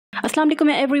Assalamu alaikum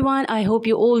everyone. I hope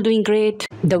you all doing great.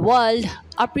 The world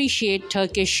appreciate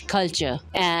Turkish culture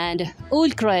and all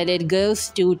credit goes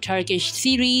to Turkish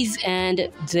series and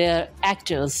their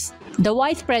actors. The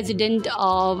Vice President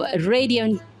of Radio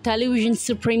and Television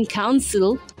Supreme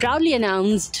Council proudly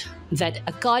announced that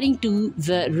according to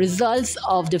the results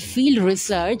of the field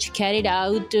research carried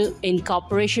out in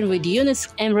cooperation with Yunus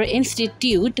Emre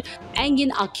Institute,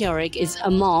 Engin is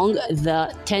among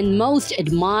the 10 most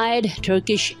admired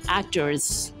Turkish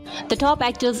actors. The top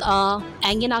actors are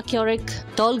Engin,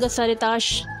 Tolga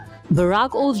Sarıtaş,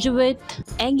 Burak Özçivit,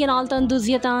 Engin Altan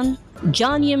Düzyatan,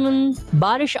 Can Yemin,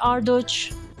 Barış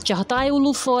Arduç, Çağatay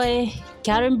Ulusoy,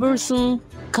 Karen Burson,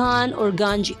 Khan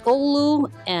Organji Olu,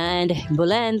 and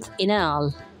Bülent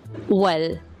Inal.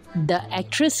 Well, the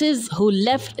actresses who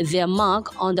left their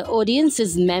mark on the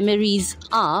audience's memories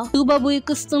are Tuba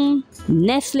Büyüküstün,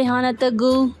 Neslihan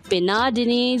Atagul, Pinar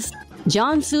Deniz,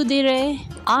 Cansu Dere,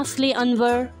 Asli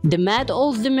Anwar, Demet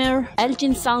Özdemir,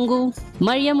 Elçin Sangu,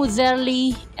 Meryem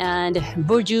Uzerli, and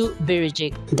Burcu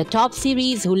Biricik. The top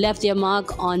series who left their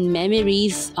mark on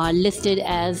memories are listed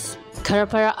as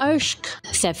Kara Aşk,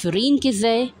 Seferin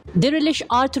Kize, Diriliş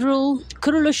Ertuğrul,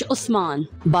 Kuruluş Osman,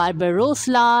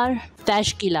 Barbaroslar,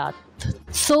 Teşkilat,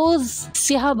 Söz,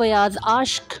 Siyah Beyaz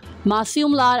Aşk,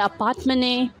 Masumlar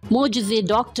Apartmane, Mucize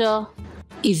Doctor,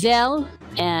 Izel,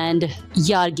 and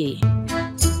Yargi.